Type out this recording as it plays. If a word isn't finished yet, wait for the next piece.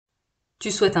Tu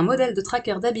souhaites un modèle de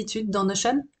tracker d'habitude dans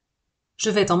Notion?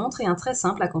 Je vais t'en montrer un très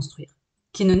simple à construire,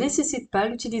 qui ne nécessite pas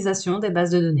l'utilisation des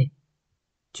bases de données.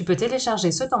 Tu peux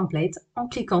télécharger ce template en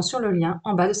cliquant sur le lien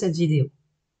en bas de cette vidéo.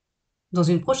 Dans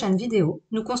une prochaine vidéo,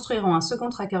 nous construirons un second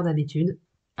tracker d'habitude,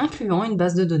 incluant une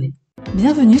base de données.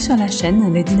 Bienvenue sur la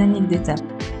chaîne Les Dynamiques d'étapes.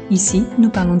 Ici,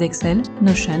 nous parlons d'Excel,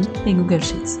 Notion et Google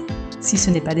Sheets. Si ce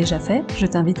n'est pas déjà fait, je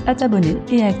t'invite à t'abonner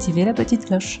et à activer la petite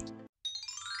cloche.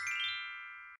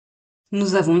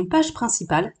 Nous avons une page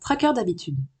principale, tracker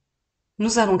d'habitude.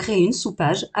 Nous allons créer une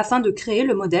sous-page afin de créer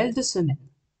le modèle de semaine.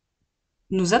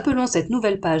 Nous appelons cette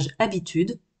nouvelle page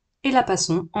habitude et la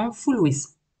passons en full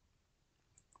width.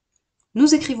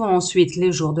 Nous écrivons ensuite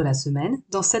les jours de la semaine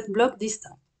dans 7 blocs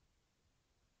distincts.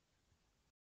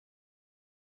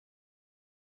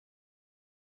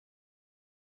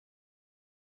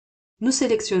 Nous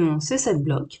sélectionnons ces 7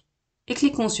 blocs et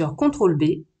cliquons sur CTRL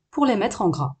B pour les mettre en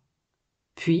gras.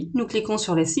 Puis, nous cliquons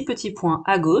sur les 6 petits points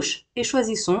à gauche et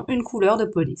choisissons une couleur de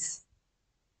police.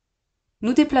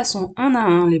 Nous déplaçons un à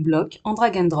un les blocs en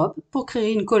drag and drop pour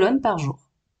créer une colonne par jour.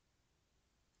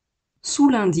 Sous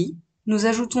lundi, nous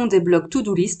ajoutons des blocs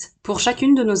to-do list pour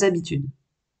chacune de nos habitudes.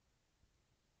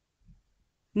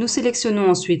 Nous sélectionnons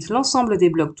ensuite l'ensemble des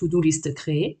blocs to-do list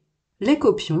créés, les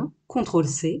copions,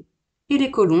 CTRL-C, et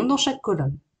les collons dans chaque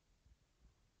colonne.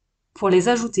 Pour les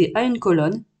ajouter à une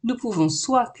colonne, nous pouvons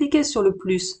soit cliquer sur le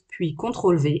plus puis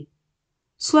CTRL-V,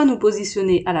 soit nous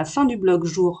positionner à la fin du bloc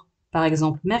jour, par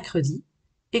exemple mercredi,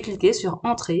 et cliquer sur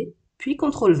Entrée puis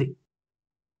CTRL-V.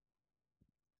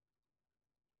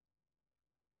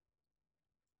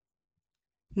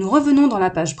 Nous revenons dans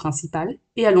la page principale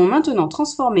et allons maintenant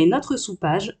transformer notre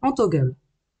sous-page en toggle.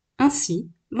 Ainsi,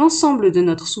 l'ensemble de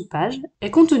notre sous-page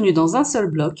est contenu dans un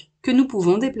seul bloc que nous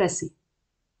pouvons déplacer.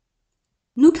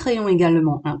 Nous créons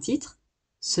également un titre,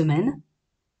 semaine,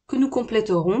 que nous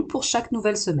compléterons pour chaque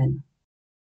nouvelle semaine.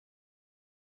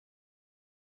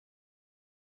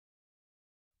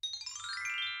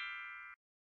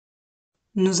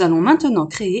 Nous allons maintenant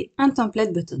créer un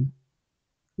template button.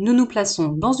 Nous nous plaçons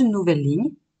dans une nouvelle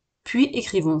ligne, puis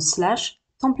écrivons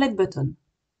 / template button.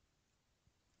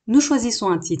 Nous choisissons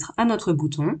un titre à notre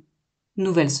bouton,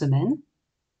 nouvelle semaine,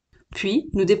 puis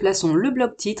nous déplaçons le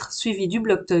bloc titre suivi du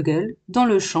bloc toggle dans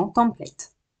le champ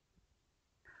template.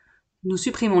 Nous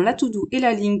supprimons la to-do et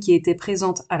la ligne qui étaient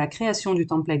présentes à la création du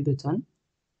template button.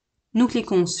 Nous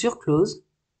cliquons sur Close.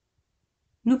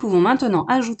 Nous pouvons maintenant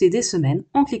ajouter des semaines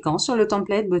en cliquant sur le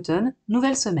template button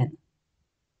Nouvelle semaine.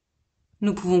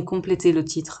 Nous pouvons compléter le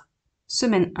titre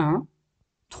Semaine 1,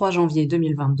 3 janvier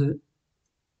 2022.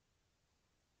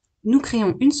 Nous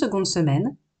créons une seconde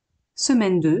semaine,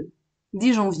 Semaine 2,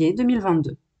 10 janvier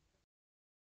 2022.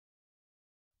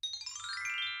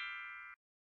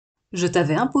 Je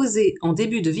t'avais imposé en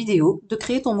début de vidéo de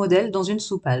créer ton modèle dans une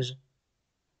sous-page.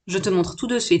 Je te montre tout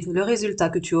de suite le résultat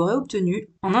que tu aurais obtenu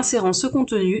en insérant ce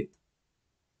contenu.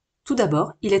 Tout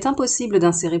d'abord, il est impossible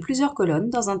d'insérer plusieurs colonnes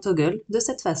dans un toggle de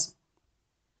cette façon.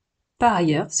 Par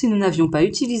ailleurs, si nous n'avions pas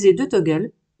utilisé de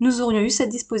toggle, nous aurions eu cette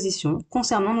disposition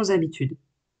concernant nos habitudes.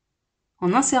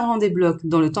 En insérant des blocs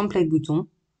dans le template bouton,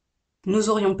 nous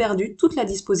aurions perdu toute la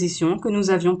disposition que nous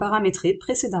avions paramétrée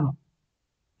précédemment.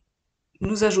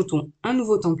 Nous ajoutons un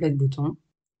nouveau template bouton,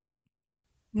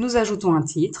 nous ajoutons un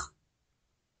titre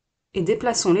et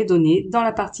déplaçons les données dans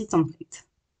la partie template.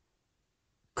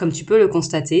 Comme tu peux le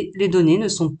constater, les données ne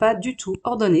sont pas du tout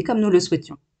ordonnées comme nous le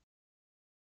souhaitions.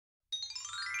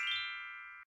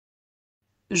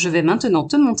 Je vais maintenant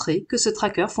te montrer que ce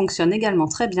tracker fonctionne également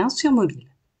très bien sur mobile.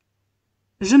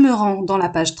 Je me rends dans la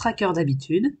page tracker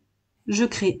d'habitude, je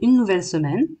crée une nouvelle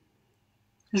semaine,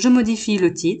 je modifie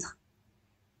le titre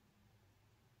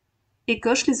et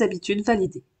coche les habitudes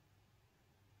validées.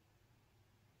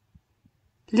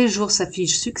 Les jours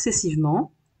s'affichent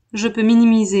successivement, je peux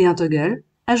minimiser un toggle,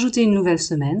 ajouter une nouvelle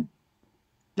semaine.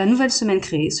 La nouvelle semaine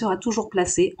créée sera toujours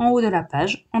placée en haut de la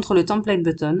page entre le template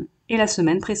button et la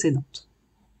semaine précédente.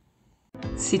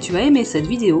 Si tu as aimé cette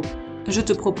vidéo, je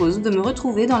te propose de me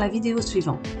retrouver dans la vidéo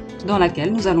suivante, dans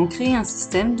laquelle nous allons créer un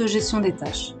système de gestion des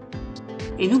tâches.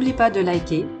 Et n'oublie pas de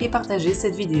liker et partager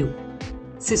cette vidéo.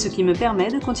 C'est ce qui me permet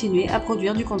de continuer à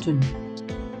produire du contenu.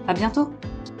 À bientôt!